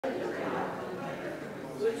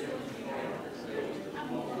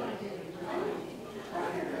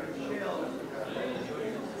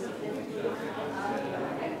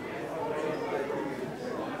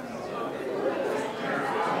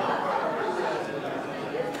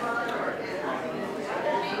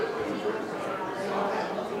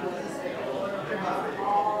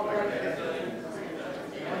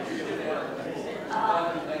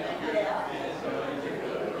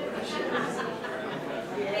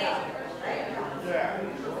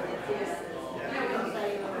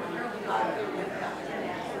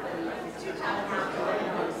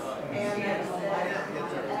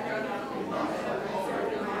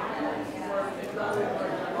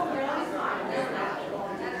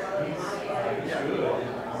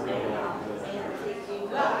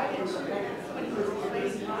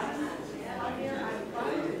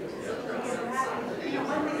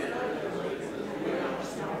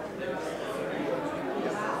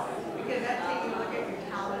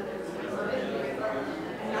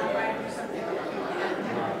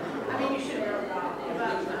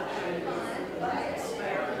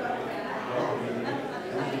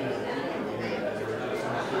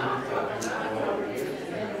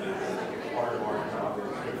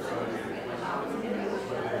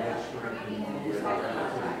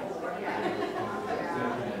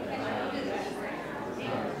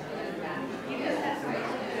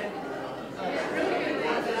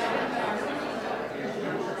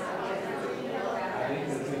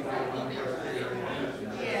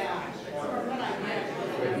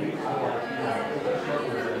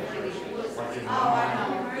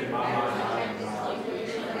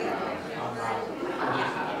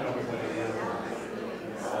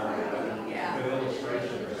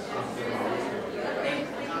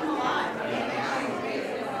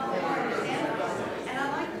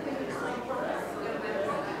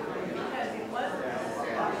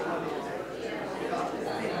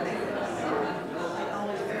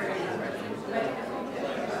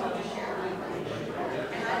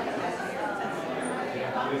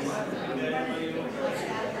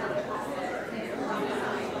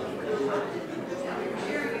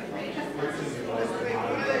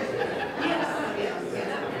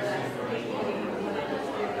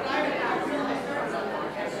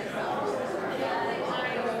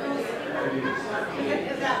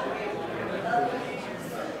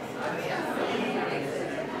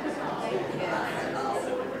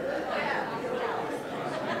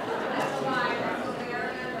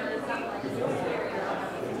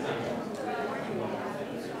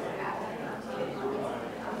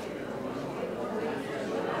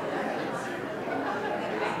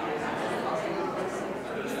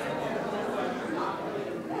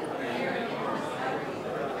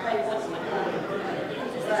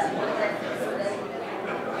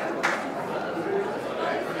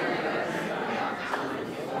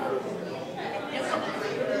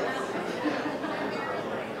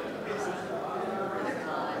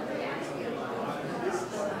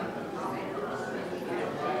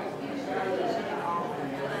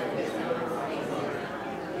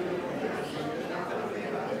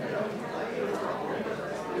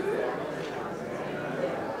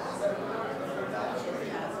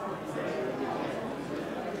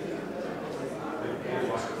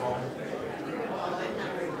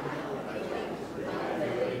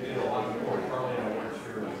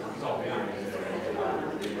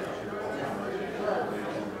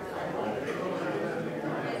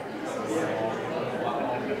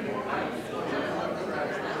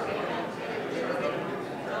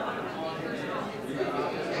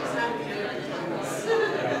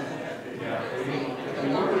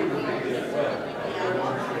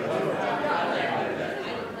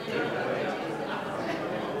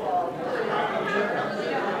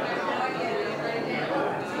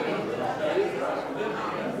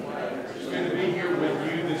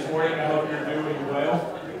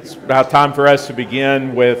About time for us to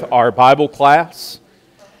begin with our Bible class.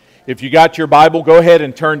 If you got your Bible, go ahead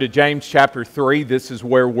and turn to James chapter 3. This is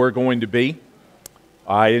where we're going to be.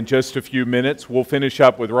 In just a few minutes, we'll finish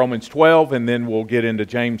up with Romans 12, and then we'll get into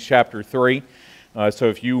James chapter 3. So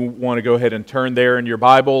if you want to go ahead and turn there in your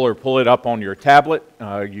Bible or pull it up on your tablet,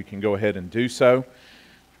 you can go ahead and do so.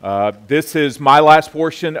 This is my last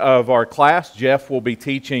portion of our class. Jeff will be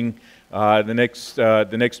teaching the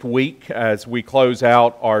next week as we close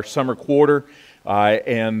out our summer quarter,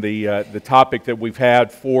 and the topic that we've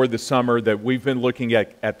had for the summer that we've been looking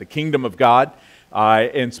at the kingdom of God,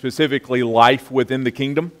 and specifically life within the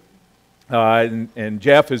kingdom. And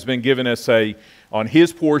Jeff has been giving us on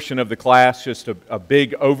his portion of the class just a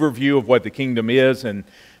big overview of what the kingdom is and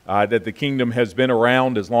that the kingdom has been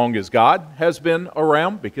around as long as God has been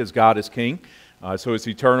around, because God is king. So it's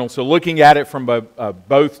eternal. So looking at it from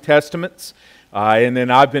both testaments, and then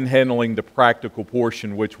I've been handling the practical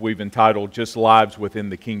portion, which we've entitled Just Lives Within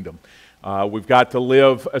the Kingdom. We've got to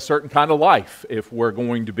live a certain kind of life if we're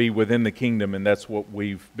going to be within the kingdom, and that's what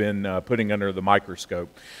we've been putting under the microscope.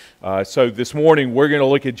 So this morning we're going to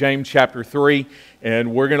look at James chapter 3,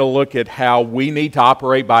 and we're going to look at how we need to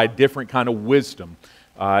operate by a different kind of wisdom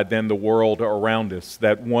than the world around us.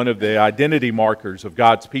 That one of the identity markers of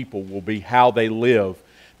God's people will be how they live,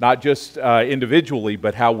 not just individually,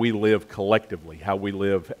 but how we live collectively, how we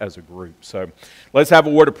live as a group. So let's have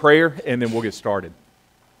a word of prayer, and then we'll get started.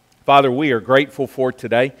 Father, we are grateful for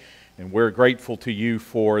today, and we're grateful to you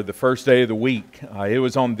for the first day of the week. It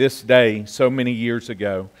was on this day, so many years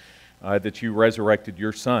ago, that you resurrected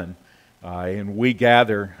your Son. And we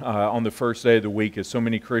gather on the first day of the week, as so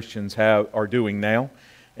many Christians are doing now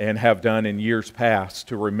and have done in years past,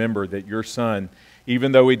 to remember that your Son,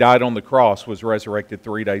 even though he died on the cross, was resurrected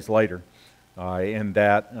 3 days later. And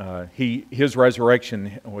that his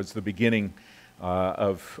resurrection was the beginning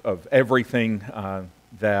of everything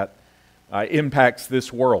that impacts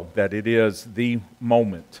this world, that it is the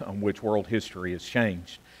moment on which world history has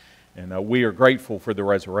changed. And we are grateful for the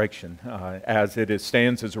resurrection as it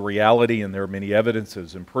stands as a reality, and there are many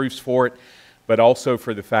evidences and proofs for it, but also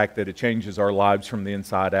for the fact that it changes our lives from the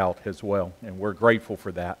inside out as well. And we're grateful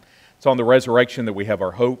for that. It's on the resurrection that we have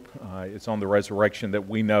our hope. It's on the resurrection that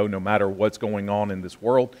we know no matter what's going on in this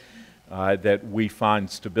world, that we find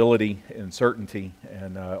stability and certainty,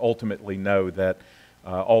 and ultimately know that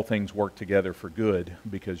all things work together for good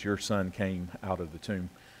because your Son came out of the tomb.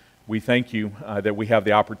 We thank you that we have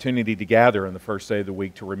the opportunity to gather on the first day of the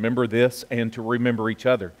week to remember this and to remember each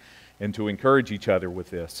other and to encourage each other with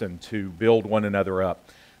this and to build one another up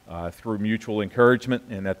through mutual encouragement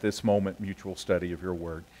and at this moment mutual study of your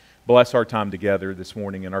word. Bless our time together this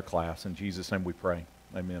morning in our class. In Jesus' name we pray.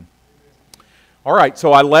 Amen. All right,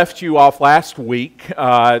 so I left you off last week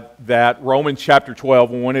that Romans chapter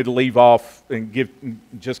 12, we wanted to leave off and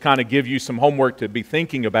just kind of give you some homework to be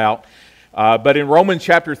thinking about. But in Romans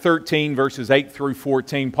chapter 13, verses 8 through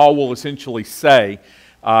 14, Paul will essentially say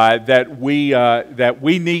that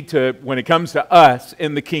we need to, when it comes to us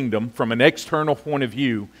in the kingdom, from an external point of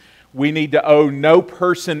view, we need to owe no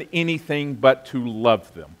person anything but to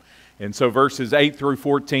love them. And so verses 8 through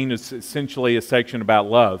 14 is essentially a section about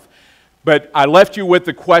love. But I left you with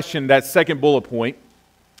the question, that second bullet point,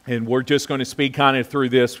 and we're just going to speed kind of through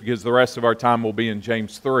this because the rest of our time will be in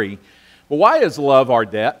James 3. But why is love our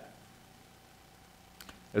debt?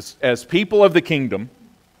 As people of the kingdom,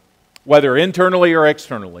 whether internally or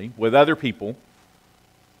externally, with other people,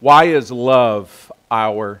 why is love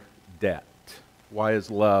our debt? Why is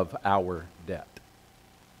love our debt?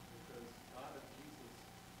 Because God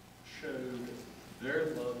and Jesus showed their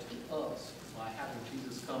love to us by having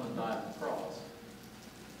Jesus come and die on the cross.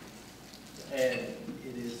 And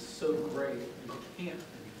it is so great that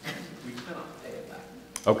we cannot pay it back.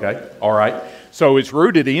 Okay, all right. So it's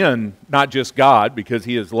rooted in not just God, because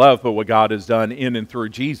He is love, but what God has done in and through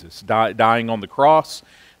Jesus, dying on the cross,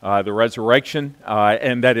 the resurrection,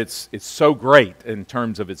 and that it's so great in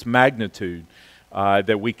terms of its magnitude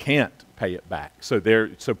that we can't pay it back. So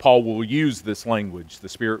Paul will use this language. The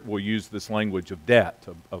Spirit will use this language of debt,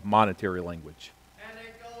 of monetary language. And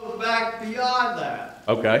it goes back beyond that.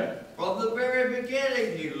 Okay. From the very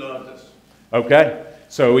beginning, He loved us. Okay.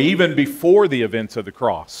 So even before the events of the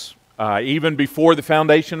cross, even before the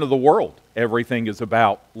foundation of the world, everything is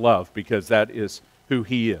about love because that is who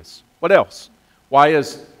He is. What else? Why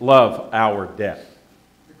is love our debt?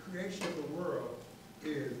 The creation of the world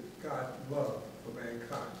is God's love for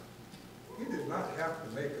mankind. He did not have to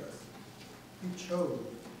make us. He chose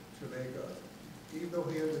to make us. Even though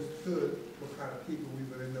He understood what kind of people we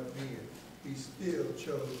would end up being, He still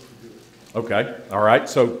chose to do it. Okay. All right.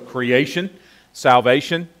 So creation,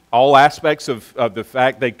 salvation, all aspects of the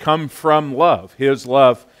fact they come from love. His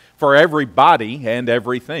love for everybody and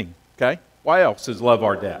everything. Okay? Why else is love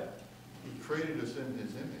our debt? He created us in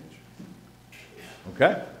His image.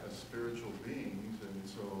 Okay. As spiritual beings, and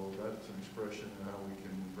so that's an expression of how we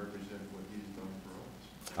can represent what He's done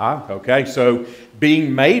for us. Okay. So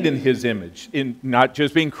being made in His image, in not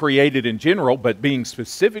just being created in general, but being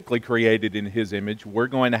specifically created in His image, we're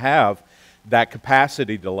going to have that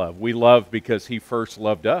capacity to love. We love because He first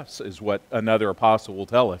loved us, is what another apostle will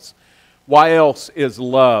tell us. Why else is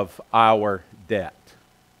love our debt?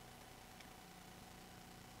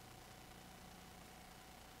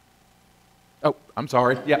 Oh, I'm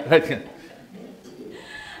sorry. Yeah. Because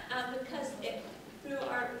through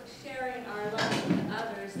our sharing our love with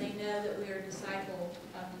others,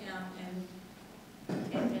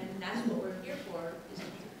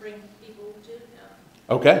 bring people to Him.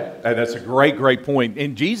 Okay, that's a great, great point.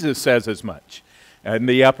 And Jesus says as much in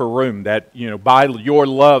the upper room that, by your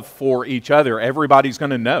love for each other, everybody's going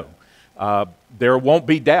to know. There won't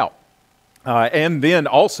be doubt. And then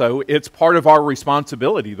also, it's part of our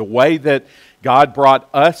responsibility. The way that God brought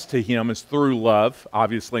us to Him is through love,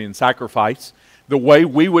 obviously, and sacrifice. The way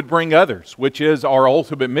we would bring others, which is our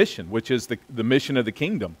ultimate mission, which is the mission of the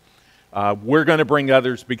kingdom. We're going to bring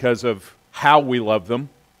others because of how we love them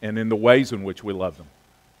and in the ways in which we love them.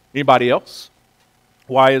 Anybody else?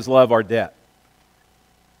 Why is love our debt?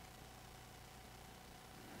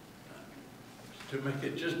 To make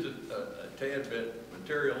it just a tad bit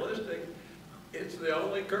materialistic, it's the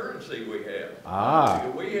only currency we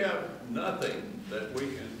have. We have nothing that we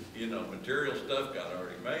can, material stuff, God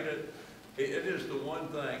already made it. It is the one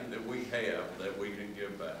thing that we have that we can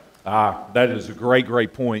give back. That is a great,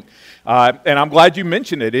 great point. And I'm glad you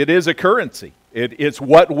mentioned it. It is a currency. It's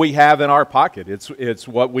what we have in our pocket. It's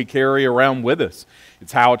what we carry around with us.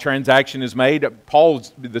 It's how a transaction is made.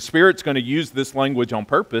 The Spirit's going to use this language on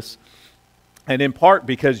purpose, and in part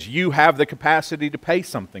because you have the capacity to pay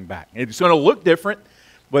something back. It's going to look different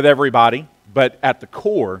with everybody, but at the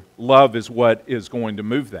core, love is what is going to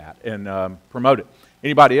move that and promote it.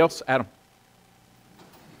 Anybody else? Adam?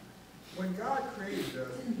 When God created us,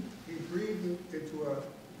 He breathed into us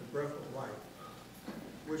the breath of life,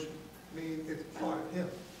 which means it's part of Him.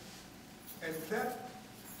 And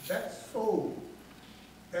that soul,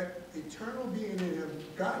 that eternal being in Him,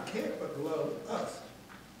 God can't but love us.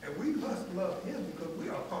 And we must love Him because we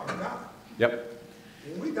are part of God. Yep.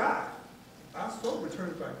 When we die, our soul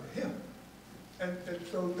returns back to Him. And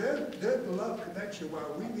so there's the love connection why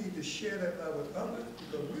we need to share that love with others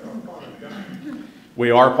because we are part of God. We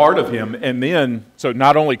are part of Him. And then, so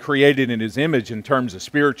not only created in His image in terms of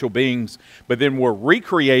spiritual beings, but then we're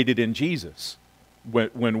recreated in Jesus.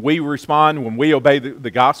 When we respond, when we obey the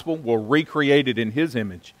gospel, we're recreated in His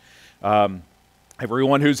image.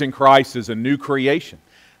 Everyone who's in Christ is a new creation.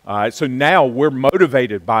 So now we're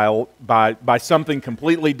motivated by something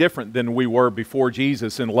completely different than we were before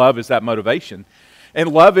Jesus, and love is that motivation. And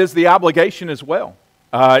love is the obligation as well.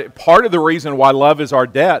 Part of the reason why love is our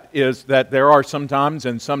debt is that there are some times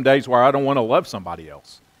and some days where I don't want to love somebody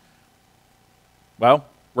else. Well,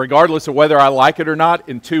 regardless of whether I like it or not,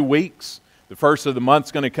 in 2 weeks, the first of the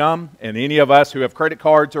month's going to come, and any of us who have credit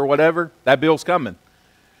cards or whatever, that bill's coming.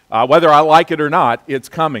 Whether I like it or not, it's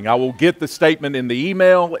coming. I will get the statement in the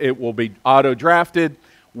email. It will be auto-drafted.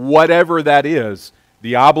 Whatever that is,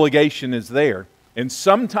 the obligation is there. And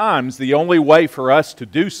sometimes the only way for us to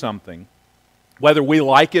do something, whether we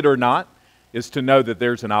like it or not, is to know that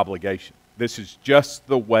there's an obligation. This is just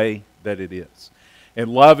the way that it is. And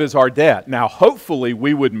love is our debt. Now, hopefully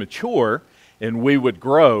we would mature and we would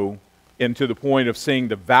grow into the point of seeing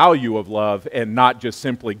the value of love and not just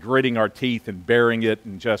simply gritting our teeth and bearing it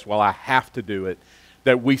and just, well, I have to do it.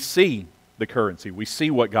 That we see the currency. We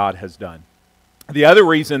see what God has done. The other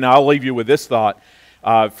reason, I'll leave you with this thought,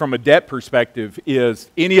 from a debt perspective, is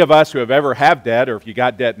any of us who have ever had debt, or if you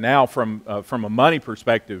got debt now from a money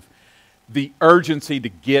perspective, the urgency to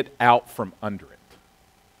get out from under it.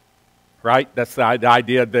 Right? That's the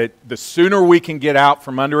idea that the sooner we can get out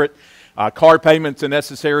from under it. Car payment's a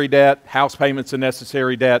necessary debt, house payment's a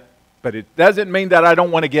necessary debt, but it doesn't mean that I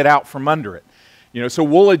don't want to get out from under it. So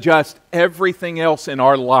we'll adjust everything else in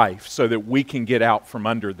our life so that we can get out from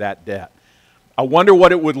under that debt. I wonder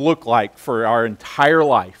what it would look like for our entire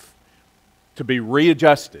life to be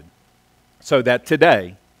readjusted so that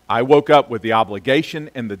today I woke up with the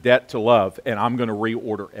obligation and the debt to love, and I'm going to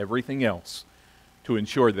reorder everything else to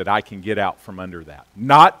ensure that I can get out from under that.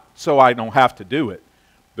 Not so I don't have to do it,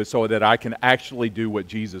 but so that I can actually do what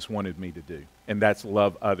Jesus wanted me to do, and that's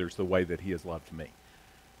love others the way that He has loved me.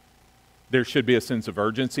 There should be a sense of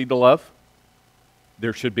urgency to love.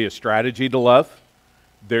 There should be a strategy to love.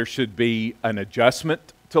 There should be an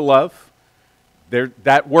adjustment to love.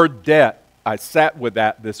 That word debt, I sat with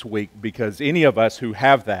that this week because any of us who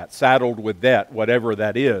have that, saddled with debt, whatever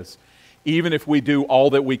that is, even if we do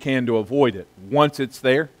all that we can to avoid it, once it's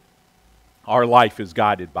there, our life is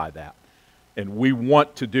guided by that. And we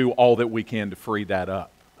want to do all that we can to free that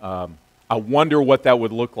up. I wonder what that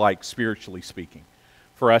would look like spiritually speaking,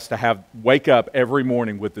 for us to wake up every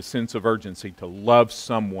morning with the sense of urgency to love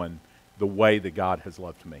someone the way that God has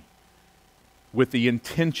loved me, with the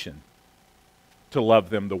intention to love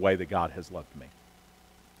them the way that God has loved me,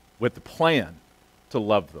 with the plan to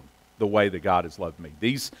love them the way that God has loved me.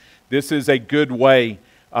 This is a good way.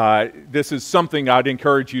 This is something I'd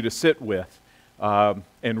encourage you to sit with.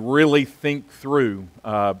 And really think through,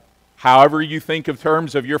 however you think of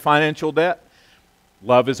terms of your financial debt,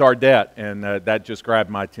 Love is our debt, and that just grabbed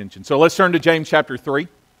my attention. So let's turn to James chapter 3.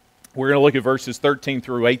 We're going to look at verses 13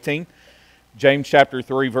 through 18. James chapter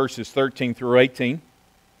 3, verses 13 through 18.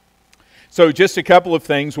 So just a couple of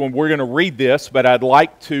things when we're going to read this, but I'd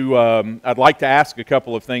like to ask a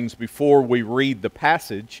couple of things before we read the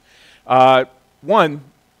passage. One,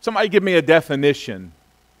 somebody give me a definition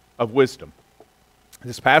of wisdom.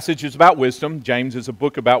 This passage is about wisdom. James is a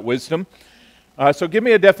book about wisdom. So give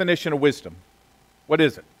me a definition of wisdom. What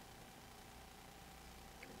is it?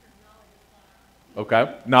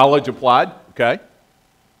 Okay. Knowledge applied. Okay.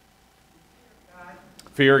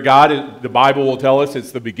 Fear of God, the Bible will tell us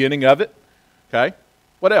it's the beginning of it. Okay.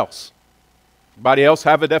 What else? Anybody else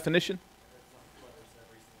have a definition?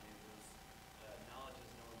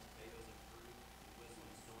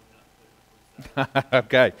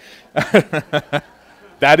 Okay.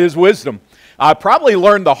 That is wisdom. I probably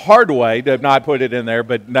learned the hard way to not put it in there,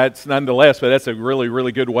 but that's a really,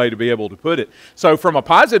 really good way to be able to put it. So from a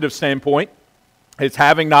positive standpoint, it's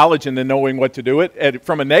having knowledge and then knowing what to do it. And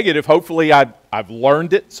from a negative, hopefully I've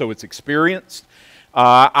learned it, so it's experienced.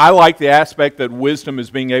 I like the aspect that wisdom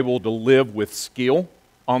is being able to live with skill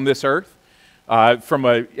on this earth.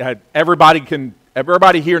 Everybody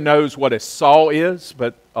here knows what a saw is,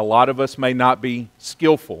 but a lot of us may not be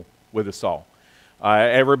skillful with a saw.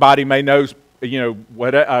 Everybody may know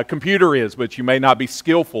what a computer is, but you may not be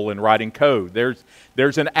skillful in writing code.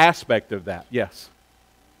 There's an aspect of that. Yes?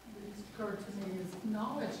 What occurred to me is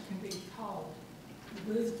knowledge can be taught,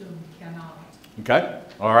 wisdom cannot. Okay,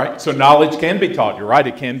 all right. So knowledge can be taught. You're right,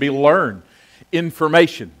 it can be learned.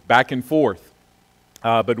 Information, back and forth.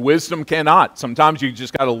 But wisdom cannot. Sometimes you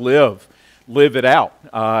just got to live it out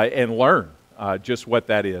and learn just what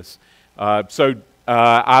that is.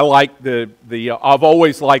 I like I've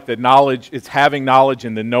always liked the knowledge. It's having knowledge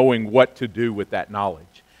and then knowing what to do with that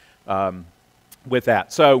knowledge. With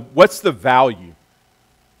that, so what's the value?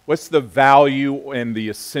 What's the value and the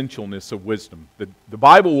essentialness of wisdom? The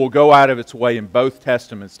Bible will go out of its way in both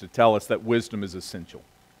Testaments to tell us that wisdom is essential.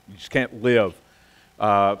 You just can't live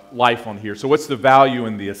life on here. So what's the value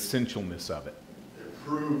and the essentialness of it? It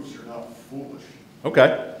proves you're not foolish.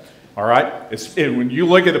 Okay. All right. When you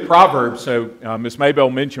look at the Proverbs, so Ms.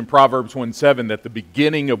 Maybell mentioned Proverbs 1:7, that the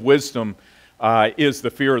beginning of wisdom is the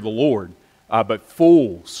fear of the Lord, but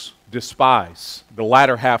fools despise. The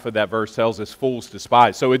latter half of that verse tells us fools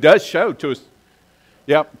despise. So it does show to us.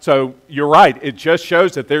 Yep. So you're right. It just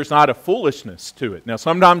shows that there's not a foolishness to it. Now,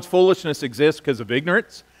 sometimes foolishness exists because of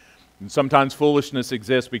ignorance, and sometimes foolishness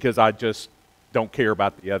exists because I just don't care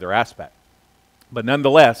about the other aspect. But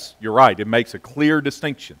nonetheless, you're right. It makes a clear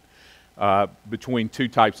distinction between two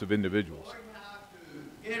types of individuals. Learn how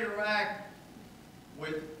to interact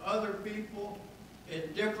with other people in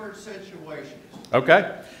different situations.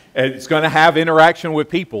 Okay. It's going to have interaction with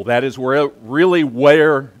people. That is where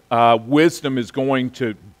wisdom is going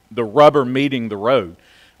to, the rubber meeting the road.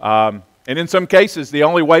 And in some cases, the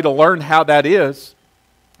only way to learn how that is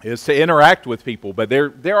to interact with people. But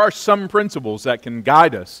there are some principles that can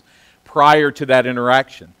guide us prior to that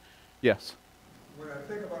interaction. Yes? When I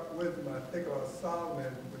think about wisdom, I think about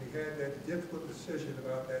Solomon when he had that difficult decision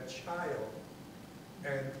about that child.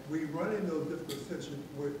 And we run into those difficult decisions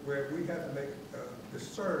where we have to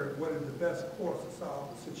discern what is the best course to solve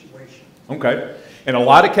the situation. Okay. In a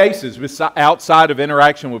lot of cases, outside of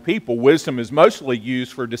interaction with people, wisdom is mostly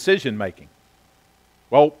used for decision making.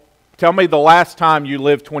 Well, tell me the last time you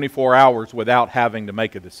lived 24 hours without having to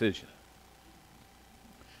make a decision.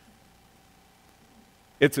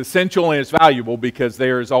 It's essential and it's valuable because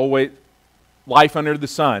there is always life under the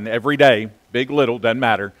sun every day, big, little, doesn't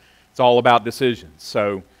matter. It's all about decisions.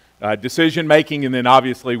 So decision making and then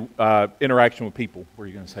obviously interaction with people. Were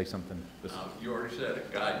you going to say something? You already said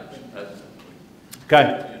it, guidance.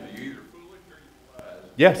 Okay. You're either foolish or you're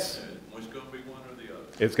wise. Yes. It's going to be one or the other.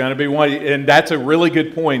 It's going to be one, and that's a really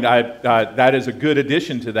good point. That is a good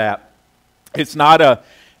addition to that. It's not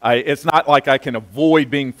like I can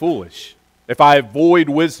avoid being foolish. If I avoid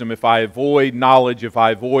wisdom, if I avoid knowledge, if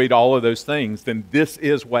I avoid all of those things, then this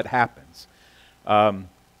is what happens.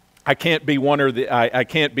 I can't be I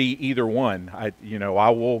can't be either one. I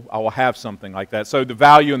will have something like that. So the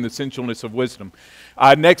value and the essentialness of wisdom.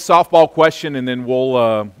 Next softball question, and then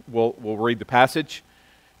we'll read the passage.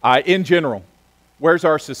 In general, where's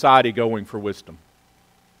our society going for wisdom?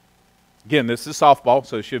 Again, this is softball,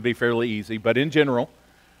 so it should be fairly easy. But in general,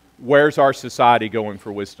 where's our society going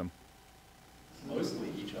for wisdom? Mostly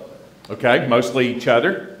each other. Okay, mostly each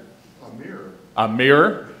other. A mirror. A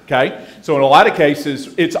mirror. Okay, so in a lot of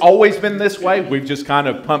cases, it's always been this way. We've just kind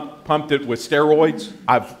of pumped it with steroids.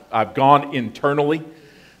 I've gone internally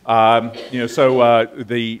We're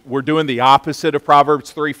doing the opposite of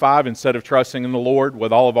Proverbs 3:5. Instead of trusting in the Lord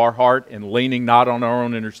with all of our heart and leaning not on our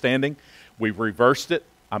own understanding, we've reversed it.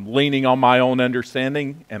 I'm leaning on my own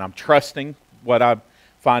understanding, and I'm trusting what I'm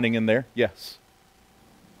finding in there. Yes?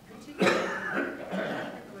 Going to God,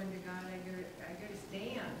 I go to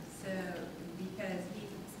stand, so, because he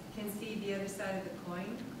can see the other side of the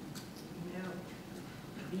coin,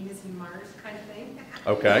 Venus and Mars kind of thing.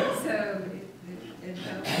 Okay. So it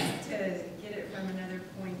helps to get it from another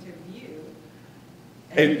point of view.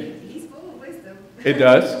 And he's full of wisdom. It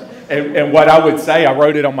does. And what I would say, I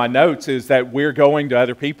wrote it on my notes, is that we're going to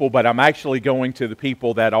other people, but I'm actually going to the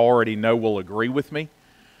people that I already know will agree with me.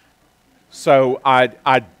 So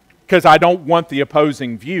because I don't want the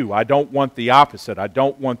opposing view. I don't want the opposite. I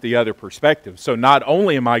don't want the other perspective. So not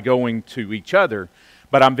only am I going to each other,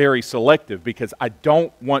 but I'm very selective because I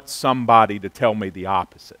don't want somebody to tell me the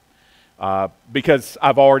opposite. Because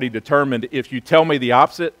I've already determined if you tell me the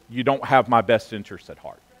opposite, you don't have my best interest at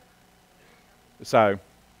heart. So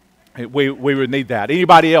we would need that.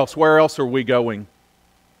 Anybody else? Where else are we going?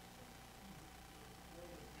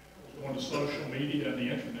 On the social media and the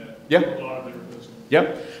internet. Yeah. A lot of their business.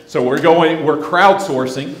 Yep. So we're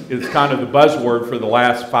crowdsourcing. It's kind of the buzzword for the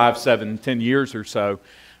last 5, 7, 10 years or so.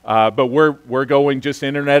 But we're going just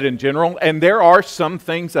internet in general, and there are some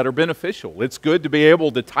things that are beneficial. It's good to be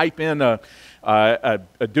able to type in a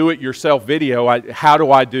do-it-yourself video. How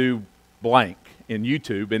do I do blank in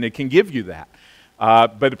YouTube? And it can give you that.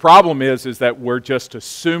 But the problem is that we're just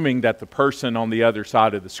assuming that the person on the other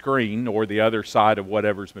side of the screen or the other side of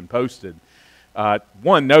whatever's been posted,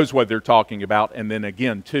 one, knows what they're talking about, and then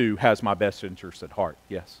again, two, has my best interest at heart.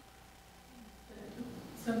 Yes?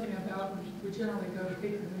 Something about we generally go to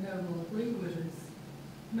people we know will agree with us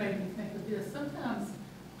made me think of this. Sometimes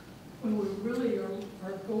when we really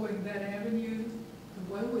are going that avenue,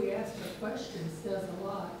 the way we ask a question says a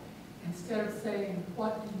lot. Instead of saying,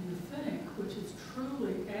 what do you think, which is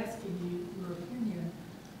truly asking you your opinion,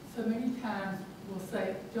 so many times we'll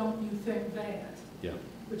say, don't you think that? Yeah.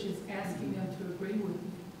 Which is asking them to agree with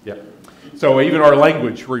you. Yeah. So even our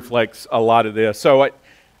language reflects a lot of this. So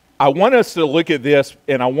I want us to look at this,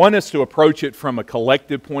 and I want us to approach it from a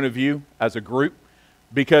collective point of view as a group,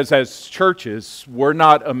 because as churches, we're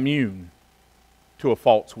not immune to a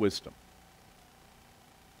false wisdom.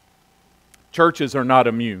 Churches are not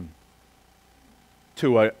immune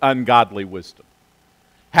to an ungodly wisdom.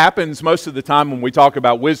 Happens most of the time when we talk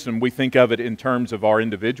about wisdom, we think of it in terms of our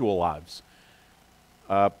individual lives.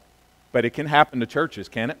 But it can happen to churches,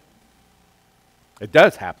 can it? It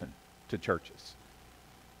does happen to churches.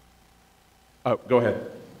 Oh, go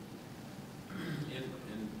ahead.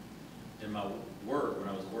 In my work, when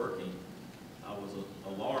I was working, I was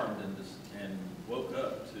alarmed and woke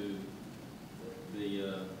up to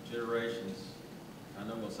the generations. I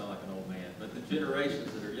know I'm going to sound like an old man, but the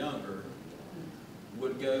generations that are younger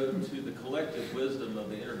would go to the collective wisdom of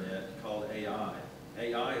the internet called AI.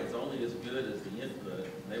 AI is only as good as the input.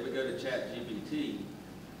 They would go to ChatGPT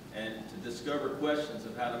and to discover questions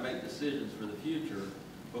of how to make decisions for the future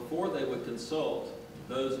before they would consult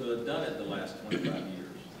those who had done it the last 25 years.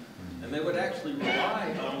 And they would actually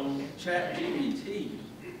rely on ChatGPT,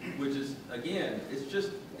 which is, again,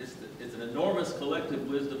 it's an enormous collective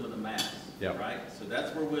wisdom of the mass, yep. Right? So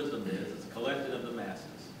that's where wisdom is. It's collected of the masses.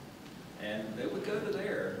 And they would go to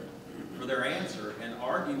there for their answer and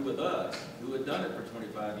argue with us, who had done it for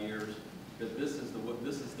 25 years, that this is the wisdom,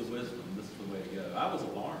 this is the way to go. I was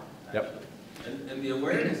alarmed, actually. Yep. And the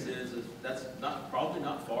awareness is that's probably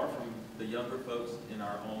not far from the younger folks in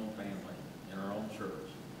our own family, in our own church,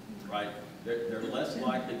 right? They're less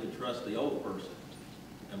likely to trust the old person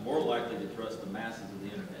and more likely to trust the masses of the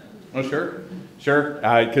internet. Oh, sure.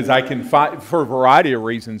 Because I can find, for a variety of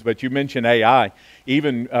reasons, but you mentioned AI.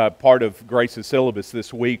 Even part of Grace's syllabus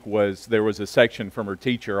this week there was a section from her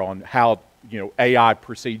teacher on how, AI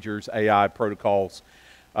procedures, AI protocols,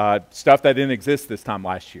 stuff that didn't exist this time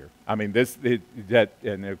last year. I mean,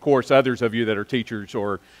 and of course, others of you that are teachers,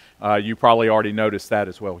 or you probably already noticed that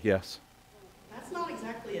as well. Yes? That's not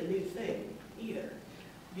exactly a new thing either,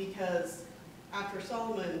 because after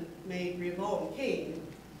Solomon made Rehoboam king,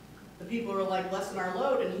 the people are like, lessen our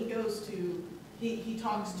load, and he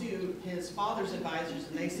talks to his father's advisors,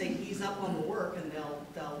 and they say he's up on the work, and they'll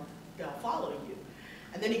follow you.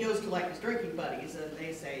 And then he goes to like his drinking buddies, and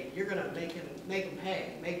they say, you're going to make him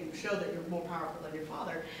pay, make him show that you're more powerful than your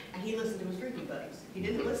father. And he listened to his drinking buddies. He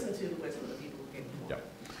didn't listen to the wisdom of the people who came before. Yep.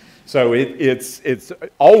 So it's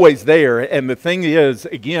always there, and the thing is,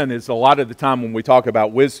 again, is a lot of the time when we talk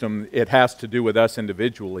about wisdom, it has to do with us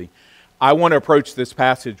individually. I want to approach this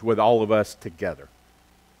passage with all of us together.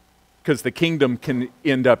 Because the kingdom can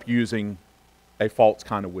end up using a false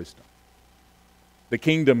kind of wisdom. The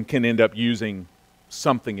kingdom can end up using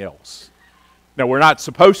something else. Now, we're not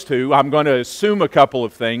supposed to. I'm going to assume a couple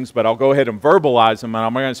of things, but I'll go ahead and verbalize them, and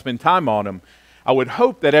I'm going to spend time on them. I would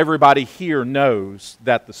hope that everybody here knows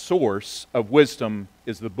that the source of wisdom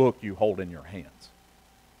is the book you hold in your hands.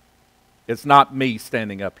 It's not me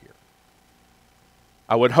standing up here.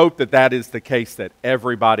 I would hope that that is the case that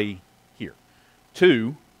everybody here.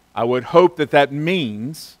 2, I would hope that that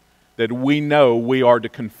means that we know we are to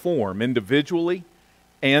conform individually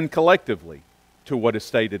and collectively to what is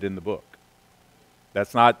stated in the book.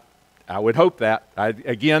 That's not, I would hope that.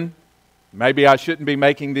 Again, maybe I shouldn't be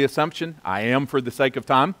making the assumption. I am for the sake of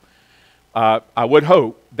time. I would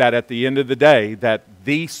hope that at the end of the day, that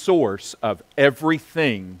the source of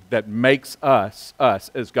everything that makes us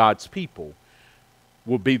as God's people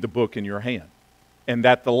will be the book in your hand. And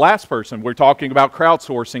that the last person, we're talking about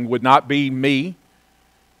crowdsourcing, would not be me,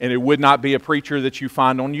 and it would not be a preacher that you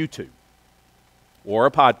find on YouTube, or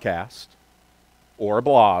a podcast, or a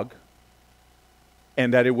blog,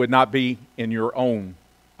 and that it would not be in your own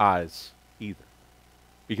eyes either.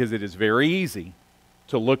 Because it is very easy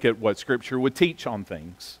to look at what Scripture would teach on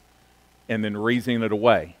things and then reason it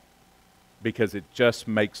away because it just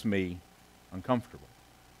makes me uncomfortable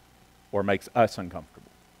or makes us uncomfortable.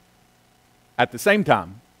 At the same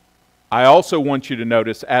time, I also want you to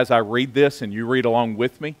notice as I read this and you read along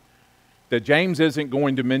with me that James isn't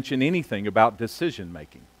going to mention anything about decision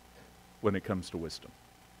making when it comes to wisdom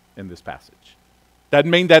in this passage. Doesn't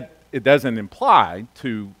mean that it doesn't imply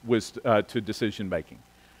to decision making.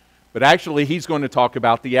 But actually, he's going to talk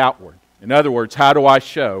about the outward. In other words, how do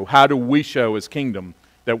we show as kingdom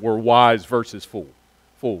that we're wise versus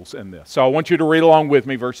fools in this? So I want you to read along with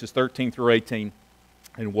me verses 13 through 18,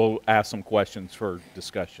 and we'll ask some questions for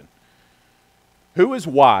discussion. Who is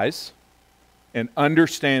wise and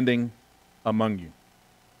understanding among you?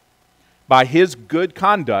 By his good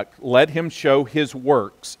conduct, let him show his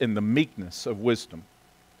works in the meekness of wisdom.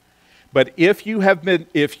 But if you have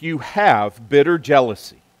bitter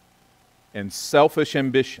jealousy and selfish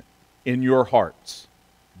ambition in your hearts,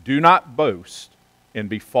 do not boast and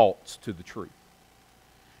be false to the truth.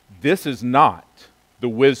 This is not the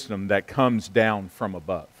wisdom that comes down from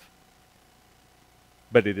above,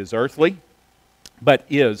 but is earthly,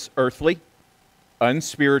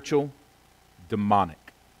 unspiritual, demonic.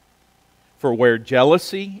 For where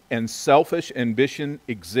jealousy and selfish ambition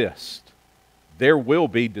exist, there will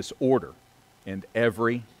be disorder and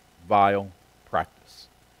every vile practice.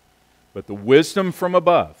 But the wisdom from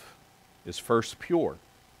above is first pure,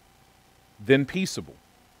 then peaceable,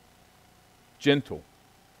 gentle,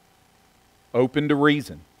 open to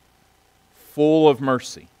reason, full of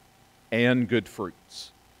mercy and good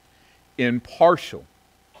fruits, impartial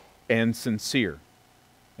and sincere,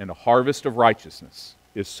 and a harvest of righteousness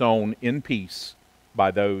is sown in peace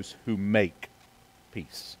by those who make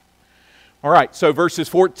peace. All right, so verses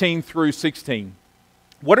 14 through 16.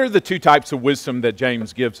 What are the two types of wisdom that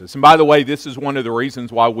James gives us? And by the way, this is one of the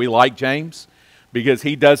reasons why we like James, because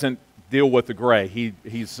he doesn't deal with the gray.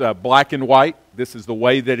 He's black and white. This is the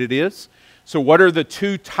way that it is. So what are the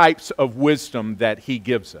two types of wisdom that he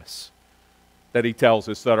gives us, that he tells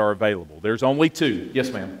us that are available? There's only two. Yes,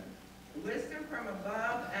 ma'am. Wisdom from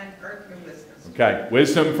above and earthly wisdom. Okay,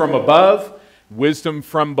 wisdom from above, wisdom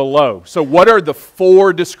from below. So what are the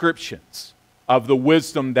four descriptions of the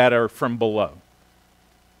wisdom that are from below?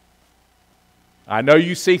 I know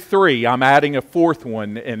you see three. I'm adding a fourth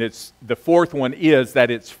one, and the fourth one is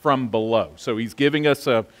that it's from below. So he's giving us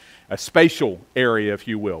a spatial area, if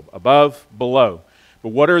you will, above, below. But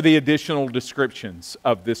what are the additional descriptions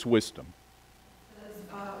of this wisdom?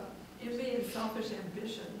 Envy and selfish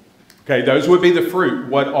ambition. Okay, those would be the fruit.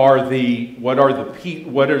 What are the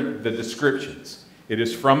descriptions? It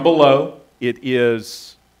is from below. It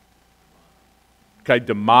is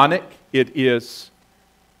demonic. It is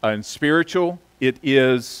unspiritual. It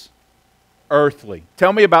is earthly.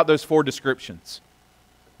 Tell me about those four descriptions.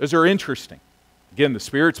 Those are interesting. Again, the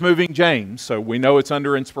Spirit's moving James, so we know it's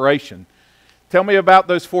under inspiration. Tell me about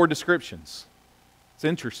those four descriptions. It's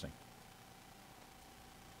interesting.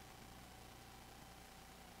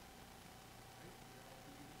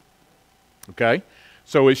 Okay?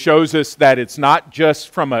 So it shows us that it's not just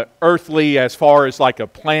from an earthly, as far as like a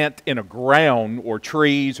plant in a ground or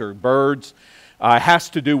trees or birds. It has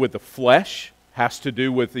to do with the flesh. Has to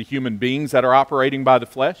do with the human beings that are operating by the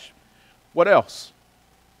flesh. What else?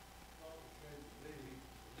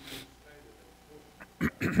 It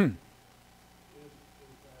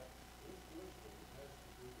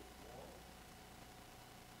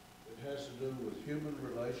has to do with human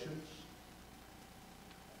relations emotions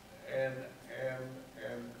and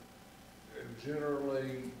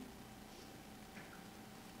generally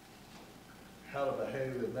how to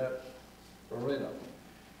behave in that arena.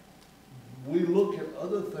 We look at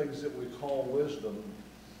other things that we call wisdom,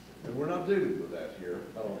 and we're not dealing with that here,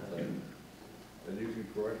 I don't think. And you can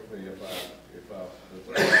correct me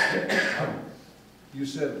you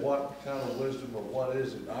said what kind of wisdom or what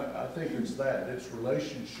is it? I think it's that. It's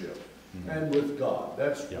relationship and with God.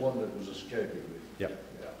 That's one that was escaping me. Yep.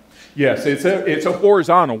 Yes, it's a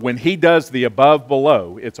horizontal. When he does the above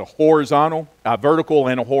below, it's a horizontal, a vertical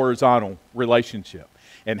and a horizontal relationship,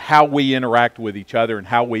 and how we interact with each other and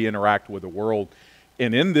how we interact with the world.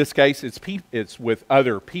 And in this case, it's with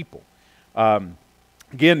other people.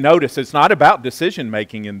 Again, notice it's not about decision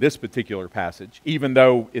making in this particular passage, even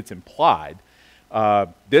though it's implied.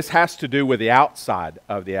 This has to do with the outside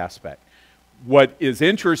of the aspect. What is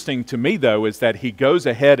interesting to me, though, is that he goes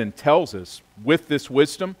ahead and tells us with this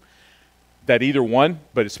wisdom that either one,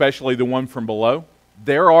 but especially the one from below,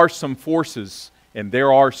 there are some forces and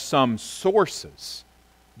there are some sources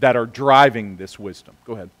that are driving this wisdom.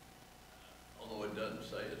 Go ahead. Although it doesn't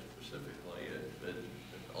say it specifically, it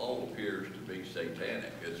all appears to be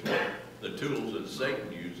satanic. It's what the tools that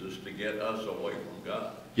Satan uses to get us away from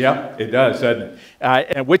God. Yeah, it does, doesn't it?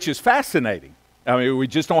 And which is fascinating. I mean, we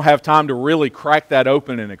just don't have time to really crack that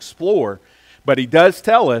open and explore. But he does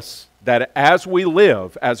tell us that as we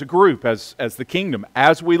live, as a group, as the kingdom,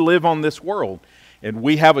 as we live on this world, and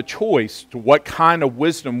we have a choice to what kind of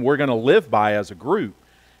wisdom we're going to live by as a group,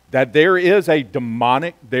 that there is a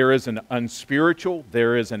demonic, there is an unspiritual,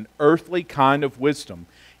 there is an earthly kind of wisdom.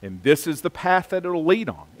 And this is the path that it'll lead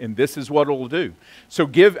on, and this is what it'll do. So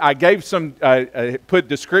I gave some, put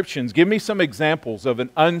descriptions. Give me some examples of an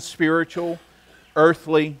unspiritual,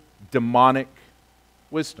 earthly, demonic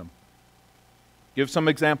wisdom. Give some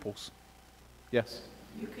examples. Yes?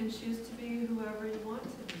 You can choose to be whoever you want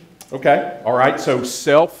to be. Okay, all right, so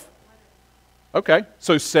self. Okay,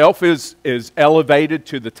 so self is elevated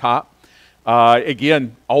to the top.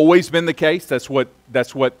 Again, always been the case. That's what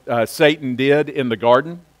Satan did in the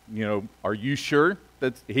garden. You know, are you sure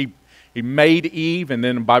that he made Eve, and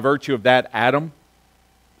then by virtue of that, Adam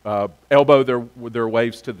elbow their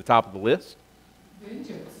ways to the top of the list?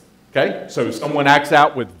 Vengeance. Okay, so someone acts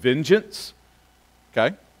out with vengeance.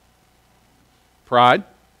 Okay. Pride.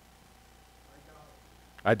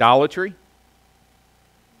 Idolatry.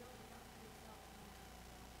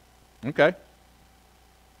 Okay.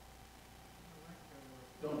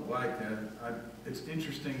 Don't like that. It's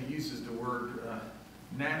interesting, he uses the word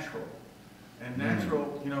natural. And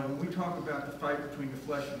natural, you know, when we talk about the fight between the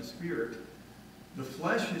flesh and the spirit, the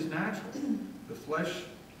flesh is natural. The flesh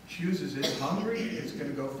chooses it's hungry, it's going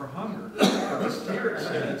to go for hunger. But the spirit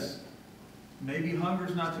says, maybe hunger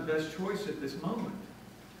is not the best choice at this moment.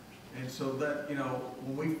 And so that, you know,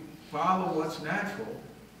 when we follow what's natural,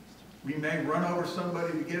 we may run over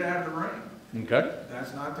somebody to get out of the ring. Okay.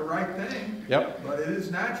 That's not the right thing. Yep. But it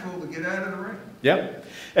is natural to get out of the ring. Yep.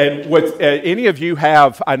 And what any of you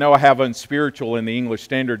have, I know I have unspiritual in the English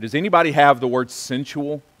Standard. Does anybody have the word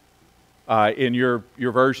sensual in your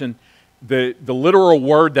version? The literal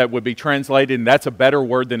word that would be translated, and that's a better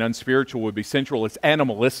word than unspiritual, would be sensual. It's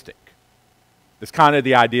animalistic. It's kind of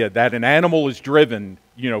the idea that an animal is driven,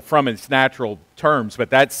 you know, from its natural terms, but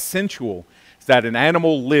that's sensual. It's that an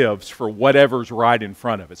animal lives for whatever's right in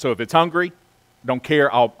front of it. So if it's hungry, don't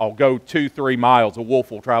care, I'll go 2-3 miles. A wolf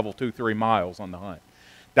will travel 2-3 miles on the hunt.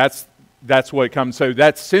 That's what it comes. So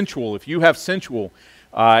that's sensual. If you have sensual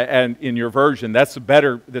and in your version, that's a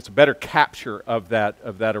better capture of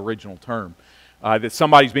that original term. That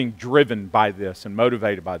somebody's being driven by this and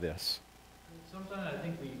motivated by this. Sometimes I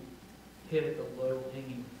think we hit at the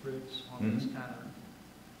low-hanging fruits on this kind of,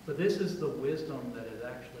 but this is the wisdom that has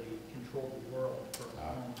actually controlled the world for a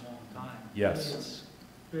long, long time. Yes. I mean, it's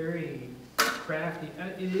very crafty.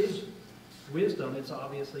 It is wisdom. It's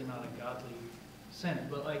obviously not a godly sense,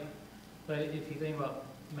 but if you think about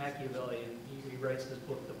Machiavelli, and he writes this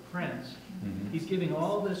book, The Prince, he's giving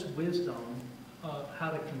all this wisdom of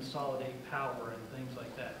how to consolidate power and things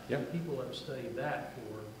like that. Yep. People have studied that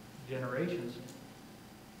for generations.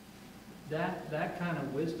 That kind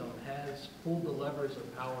of wisdom has pulled the levers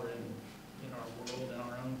of power in our world, in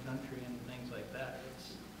our own country, and things like that.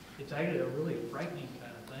 It's actually a really frightening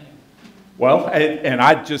kind of thing. Well, and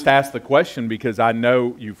I just asked the question because I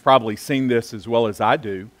know you've probably seen this as well as I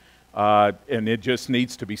do, and it just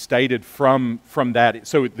needs to be stated from that.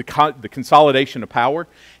 So the consolidation of power,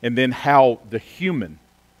 and then how the human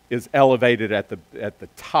is elevated at the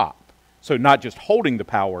top. So not just holding the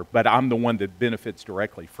power, but I'm the one that benefits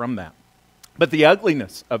directly from that. but the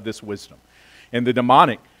ugliness of this wisdom and the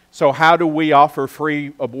demonic. So how do we offer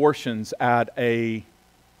free abortions at a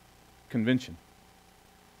convention?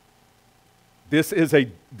 This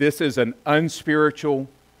is an unspiritual,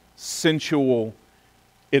 sensual,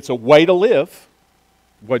 it's a way to live.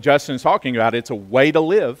 What Justin's talking about, it's a way to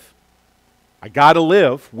live. I got to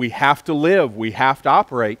live. We have to live. We have to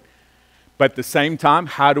operate. But at the same time,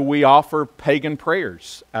 how do we offer pagan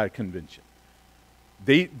prayers at a convention?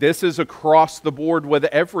 This is across the board with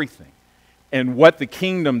everything. And what the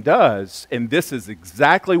kingdom does, and this is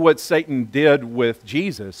exactly what Satan did with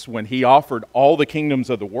Jesus when he offered all the kingdoms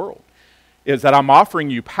of the world, is that I'm offering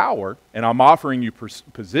you power, and I'm offering you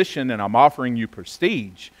position, and I'm offering you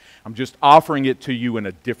prestige. I'm just offering it to you in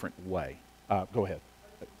a different way. Go ahead.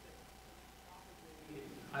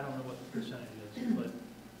 I don't know what the percentage is, but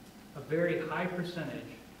a very high percentage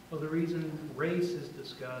of the reason race is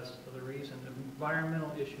discussed, of the reason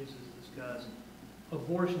environmental issues is discussed,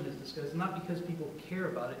 abortion is discussed, not because people care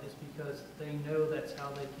about it, it's because they know that's how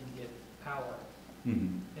they can get power.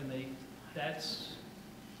 Mm-hmm. And that's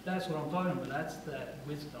what I'm talking about. That's that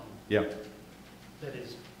wisdom. Yeah. That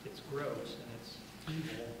is, it's gross and it's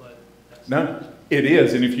evil, but that's No, it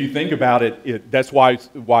is. And if you think about it, that's why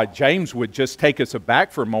James would just take us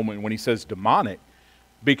aback for a moment when he says demonic.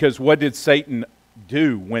 Because what did Satan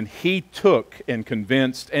do when he took and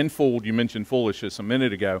convinced and fooled, you mentioned foolishness a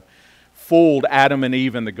minute ago, fooled Adam and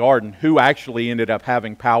Eve in the garden, who actually ended up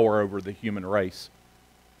having power over the human race?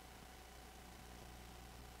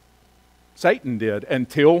 Satan did,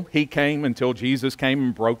 until Jesus came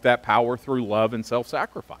and broke that power through love and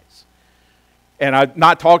self-sacrifice. And I'm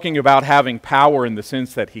not talking about having power in the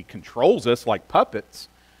sense that he controls us like puppets,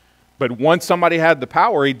 but once somebody had the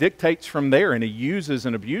power, he dictates from there, and he uses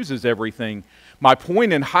and abuses everything. My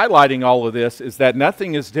point in highlighting all of this is that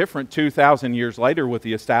nothing is different 2,000 years later with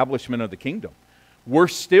the establishment of the kingdom. We're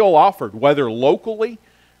still offered, whether locally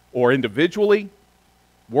or individually,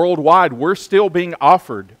 worldwide, we're still being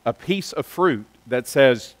offered a piece of fruit that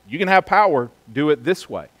says, you can have power, do it this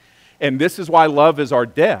way. And this is why love is our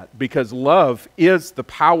debt, because love is the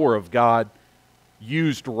power of God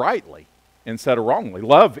used rightly instead of wrongly.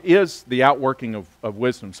 Love is the outworking of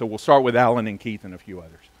wisdom. So we'll start with Alan and Keith and a few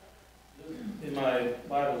others. In my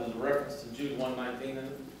Bible, there's a reference to Jude 1:19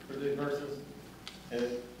 for the verses. And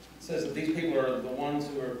it says that these people are the ones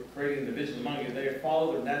who are creating division among you. They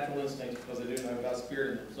follow their natural instincts because they do not have God's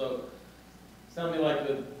Spirit in them. So it sounds to me like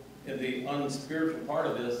in the unspiritual part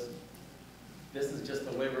of this is just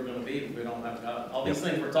the way we're going to be if we don't have God. All these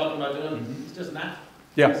things we're talking about doing, it's just natural.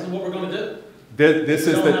 Yeah. This is what we're going to do. This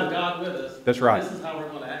we is don't have God with us. That's right. This is how we're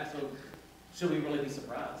going to act. So should we really be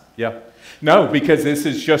surprised? Yeah. No, because this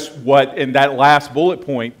is just what, in that last bullet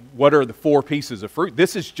point, what are the 4 pieces of fruit?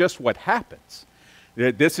 This is just what happens.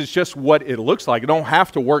 This is just what it looks like. You don't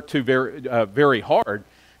have to work too very hard,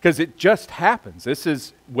 because it just happens. This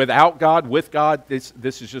is without God, with God, this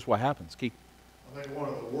is just what happens. Keith? I think one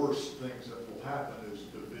of the worst things that will happen is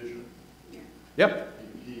division. Yep.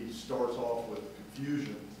 He starts off with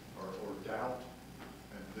confusion or doubt,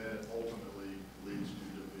 and then ultimately leads to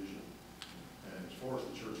division. And as far as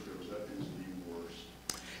the church goes, that is the worst.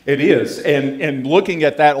 It is. And looking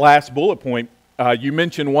at that last bullet point, you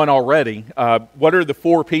mentioned one already. What are the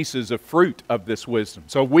 4 pieces of fruit of this wisdom?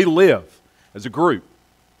 So we live as a group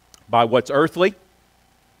by what's earthly,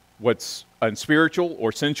 what's unspiritual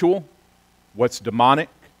or sensual, what's demonic.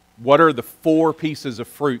 What are the 4 pieces of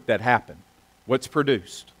fruit that happen? What's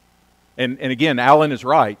produced? And again, Alan is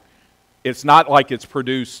right. It's not like it's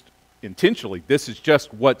produced intentionally. This is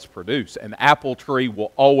just what's produced. An apple tree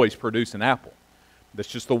will always produce an apple. That's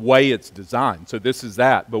just the way it's designed. So this is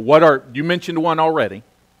that. But you mentioned one already,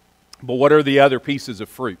 but what are the other pieces of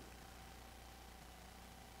fruit?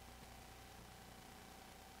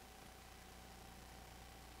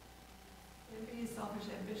 Envy, selfish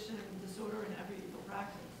ambition, disorder, and every evil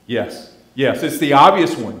practice. Yes. Yes, it's the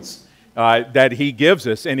obvious ones that he gives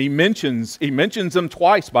us, and he mentions them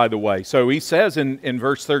twice, by the way. So he says in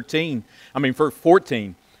verse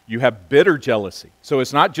 14, you have bitter jealousy. So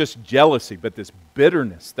it's not just jealousy, but this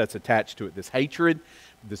bitterness that's attached to it, this hatred,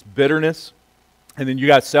 this bitterness. And then you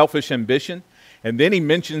got selfish ambition. And then he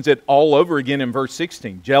mentions it all over again in verse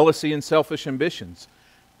 16, jealousy and selfish ambitions.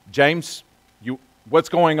 James, what's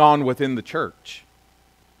going on within the church?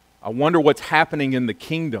 I wonder what's happening in the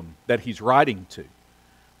kingdom that he's writing to.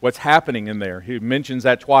 What's happening in there? He mentions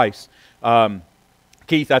that twice.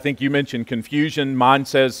 Keith, I think you mentioned confusion. Mine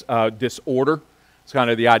says disorder. It's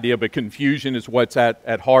kind of the idea, but confusion is what's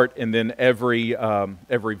at heart, and then every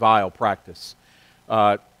vile practice.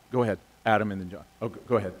 Go ahead, Adam, and then John. Oh,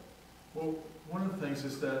 go ahead. Well, one of the things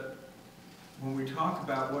is that when we talk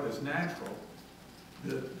about what is natural,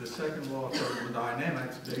 the second law of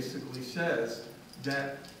thermodynamics basically says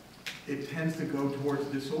that it tends to go towards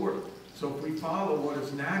disorder. So if we follow what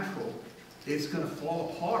is natural, it's going to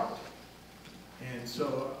fall apart. And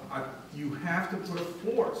so you have to put a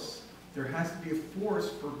force. There has to be a force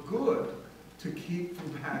for good to keep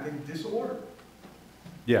from having disorder.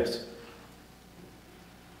 Yes.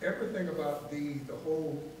 Everything about the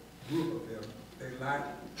whole group of them, they lack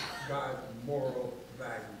God's moral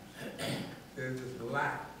values. There's this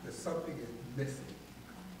lack, there's something is missing.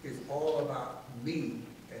 It's all about me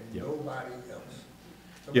and nobody else.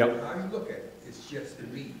 So Yep. how you look at it, it's just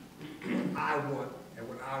me. What I want and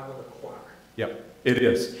what I will acquire. Yep, it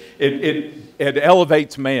is. It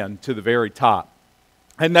elevates man to the very top.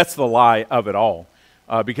 And that's the lie of it all.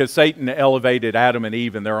 Because Satan elevated Adam and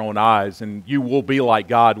Eve in their own eyes, and you will be like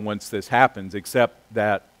God once this happens, except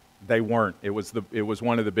that they weren't. It was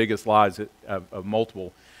one of the biggest lies of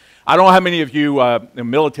multiple. I don't know how many of you in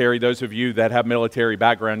military, those of you that have military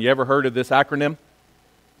background, you ever heard of this acronym?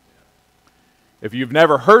 If you've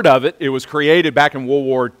never heard of it, it was created back in World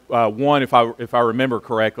War I, if I remember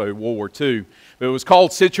correctly, World War II. But it was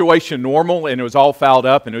called Situation Normal, and it was all fouled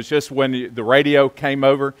up, and it was just when the radio came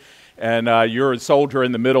over, and you're a soldier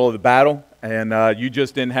in the middle of the battle, and you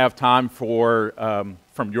just didn't have time for,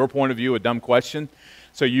 from your point of view, a dumb question.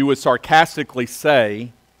 So you would sarcastically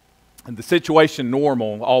say, the situation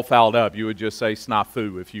normal, all fouled up, you would just say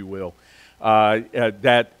snafu, if you will.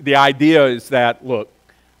 That the idea is that, look,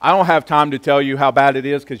 I don't have time to tell you how bad it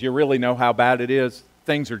is because you really know how bad it is.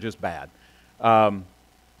 Things are just bad.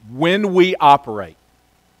 When we operate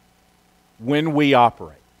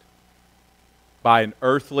by an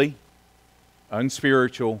earthly,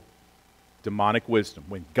 unspiritual, demonic wisdom,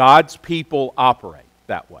 when God's people operate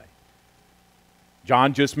that way,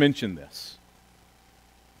 John just mentioned this,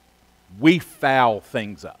 we foul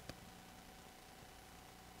things up.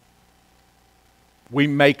 We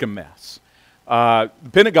make a mess. The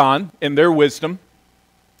Pentagon, in their wisdom,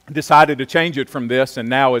 decided to change it from this, and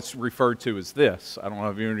now it's referred to as this. I don't know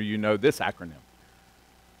if any of you know this acronym.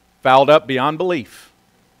 Fouled up beyond belief.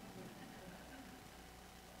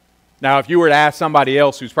 Now, if you were to ask somebody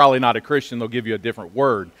else who's probably not a Christian, they'll give you a different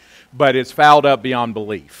word, but it's fouled up beyond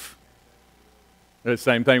belief. The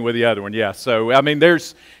same thing with the other one, yeah. So, I mean, but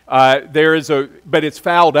it's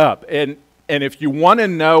fouled up. And if you want to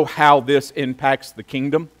know how this impacts the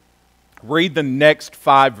kingdom, read the next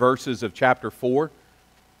 5 verses of chapter 4.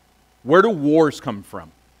 Where do wars come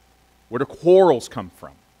from? Where do quarrels come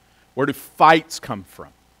from? Where do fights come from?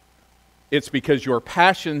 It's because your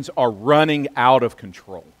passions are running out of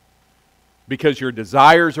control. Because your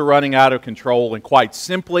desires are running out of control, and quite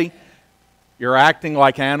simply, you're acting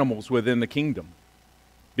like animals within the kingdom.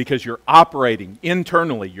 Because you're operating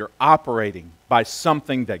internally, you're operating by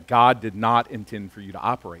something that God did not intend for you to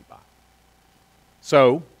operate by.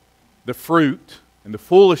 So, the fruit and the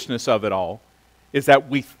foolishness of it all is that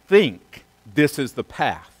we think this is the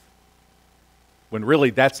path, when really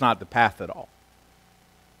that's not the path at all.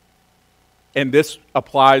 And this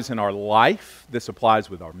applies in our life, this applies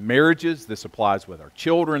with our marriages, this applies with our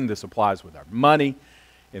children, this applies with our money,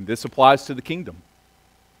 and this applies to the kingdom.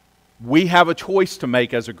 We have a choice to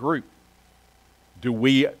make as a group. Do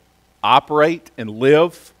we operate and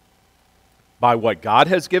live by what God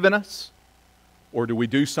has given us, or do we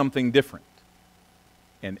do something different?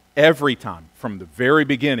 And every time, from the very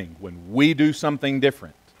beginning, when we do something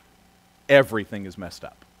different, everything is messed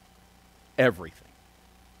up. Everything.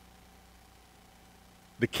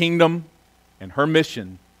 The kingdom and her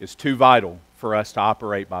mission is too vital for us to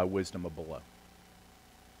operate by wisdom of below.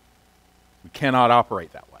 We cannot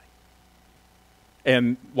operate that way.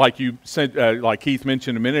 And like you said, like Keith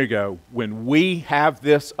mentioned a minute ago, when we have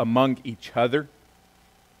this among each other,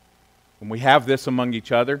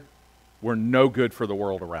 we're no good for the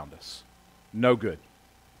world around us. No good.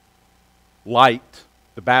 Light,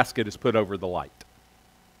 the basket is put over the light.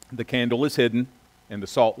 The candle is hidden, and the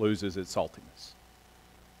salt loses its saltiness.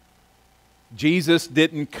 Jesus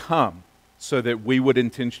didn't come so that we would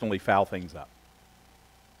intentionally foul things up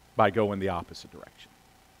by going the opposite direction.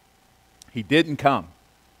 He didn't come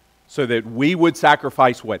so that we would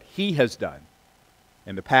sacrifice what He has done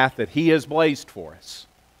and the path that He has blazed for us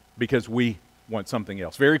because we want something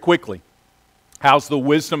else. Very quickly, how's the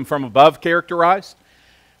wisdom from above characterized?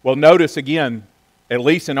 Well, notice again, at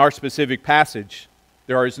least in our specific passage,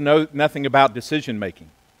 there is nothing about decision making.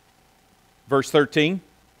 Verse 13,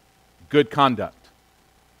 good conduct.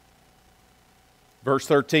 Verse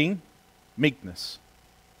 13, meekness.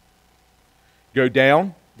 Go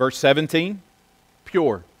down, verse 17,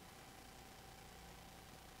 pure,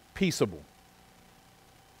 peaceable,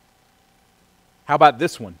 How about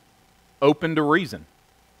this one? Open to reason.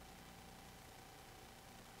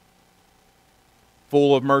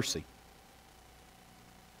 Full of mercy.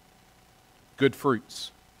 Good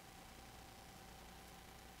fruits.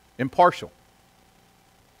 Impartial.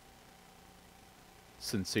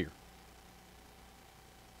 Sincere.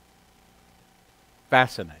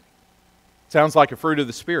 Fascinating. Sounds like a fruit of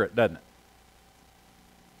the Spirit, doesn't it?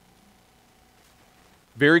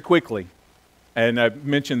 Very quickly, and I've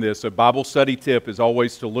mentioned this, a Bible study tip is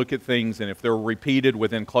always to look at things, and if they're repeated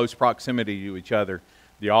within close proximity to each other,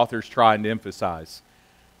 the author's trying to emphasize.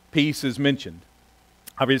 Peace is mentioned.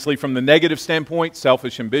 Obviously, from the negative standpoint,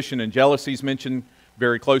 selfish ambition and jealousy is mentioned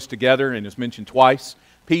very close together and is mentioned twice.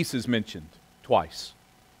 Peace is mentioned twice.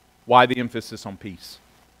 Why the emphasis on peace?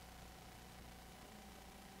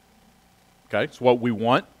 Okay, it's what we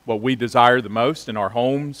want, what we desire the most in our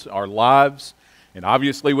homes, our lives, and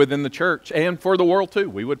obviously within the church, and for the world too.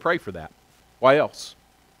 We would pray for that. Why else?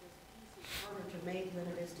 Peace is harder to make than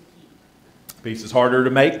it is to keep. Peace is harder to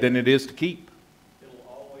make than it is to keep. It'll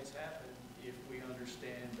always happen if we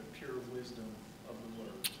understand the pure wisdom of the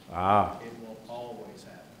Word. Ah. It will always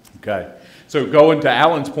happen. Okay. So going to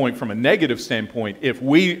Alan's point from a negative standpoint, if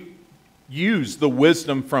we use the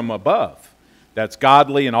wisdom from above, that's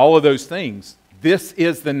godly and all of those things, this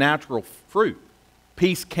is the natural fruit.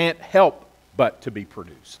 Peace can't help but to be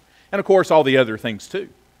produced. And of course, all the other things too.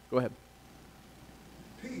 Go ahead.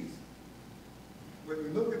 Peace, when we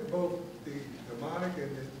look at both the demonic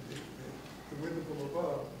and the wisdom from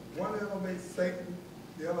above, one elevates Satan,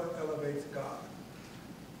 the other elevates God.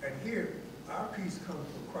 And here, our peace comes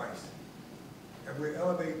from Christ. And we're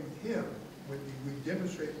elevating Him when we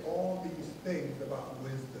demonstrate all these things about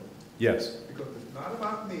wisdom. Yes. Because it's not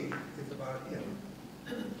about me, it's about Him.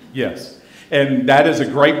 Yes. And that is a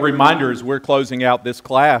great reminder as we're closing out this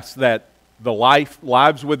class that the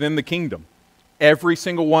lives within the kingdom, every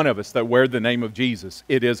single one of us that wear the name of Jesus,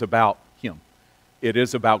 it is about Him. It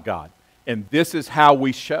is about God. And this is how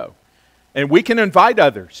we show. And we can invite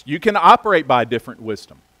others. You can operate by different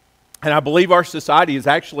wisdom. And I believe our society is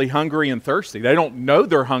actually hungry and thirsty. They don't know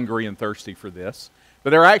they're hungry and thirsty for this, but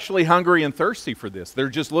they're actually hungry and thirsty for this. They're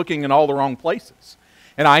just looking in all the wrong places.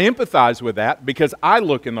 And I empathize with that because I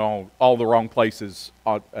look in all the wrong places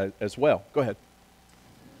as well. Go ahead.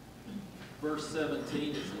 Verse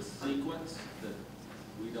 17 is a sequence that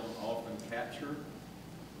we don't often capture,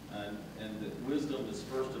 and that wisdom is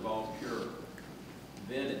first of all pure.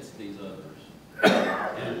 Then it's these others.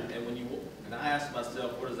 And I ask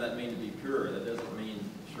myself, what does that mean to be pure? That doesn't mean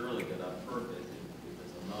surely that I'm perfect,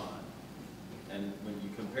 because I'm not. And when you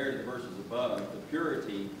compare to the verses above, the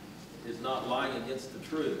purity is not lying against the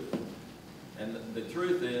truth. And the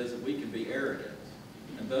truth is that we can be arrogant.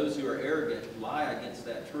 And those who are arrogant lie against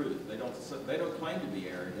that truth. They don't claim to be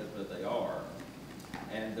arrogant, but they are.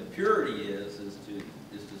 And the purity is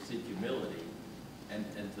to seek humility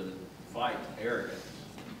and to fight arrogance,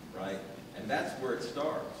 right? And that's where it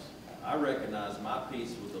starts. I recognize my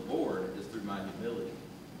peace with the Lord is through my humility.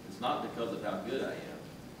 It's not because of how good I am.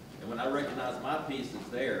 And when I recognize my peace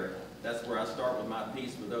is there, that's where I start with my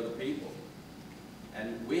peace with other people.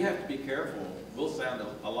 And we have to be careful. We'll sound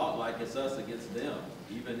a lot like it's us against them,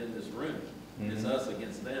 even in this room. Mm-hmm. It's us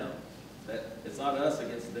against them. It's not us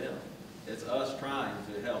against them. It's us trying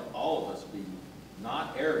to help all of us be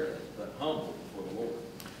not arrogant, but humble before the Lord.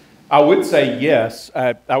 I would say yes.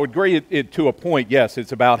 I would agree to a point, yes.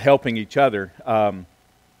 It's about helping each other.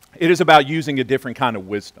 It is about using a different kind of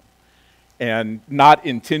wisdom and not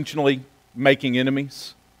intentionally making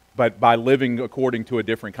enemies, but by living according to a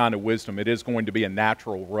different kind of wisdom. It is going to be a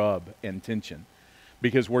natural rub and tension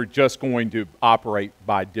because we're just going to operate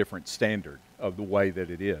by a different standard of the way that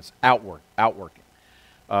it is, outworking.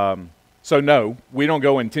 So no, we don't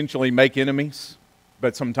go intentionally make enemies,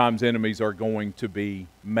 but sometimes enemies are going to be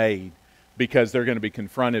made because they're going to be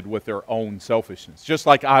confronted with their own selfishness, just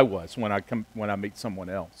like I was when I meet someone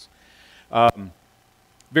else.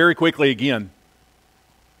 Very quickly again,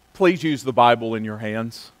 please use the Bible in your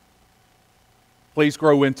hands. Please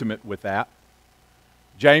grow intimate with that.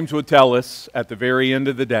 James would tell us at the very end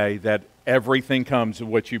of the day that everything comes to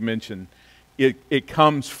what you mentioned. It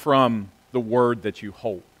comes from the Word that you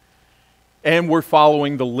hold. And we're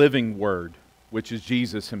following the living Word, which is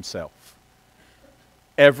Jesus Himself.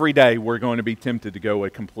 Every day we're going to be tempted to go a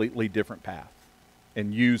completely different path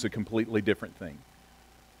and use a completely different thing.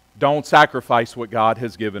 Don't sacrifice what God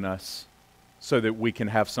has given us so that we can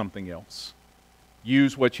have something else.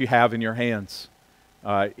 Use what you have in your hands.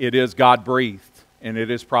 It is God-breathed, and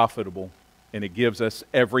it is profitable, and it gives us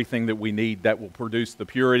everything that we need that will produce the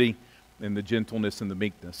purity and the gentleness and the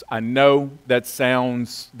meekness. I know that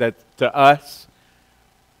sounds, that to us,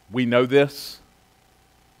 We know this,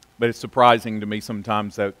 but it's surprising to me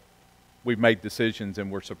sometimes that we've made decisions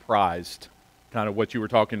and we're surprised. Kind of what you were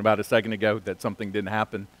talking about a second ago, that something didn't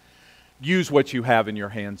happen. Use what you have in your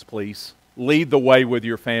hands, please. Lead the way with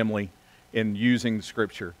your family in using the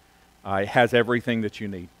Scripture. It has everything that you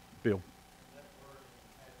need. Bill.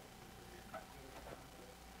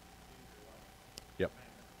 Yep.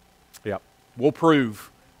 Yep. We'll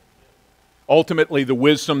prove. Ultimately, the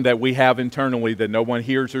wisdom that we have internally that no one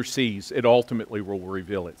hears or sees, it ultimately will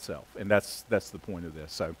reveal itself. And that's the point of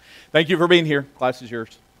this. So, thank you for being here. Class is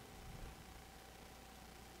yours.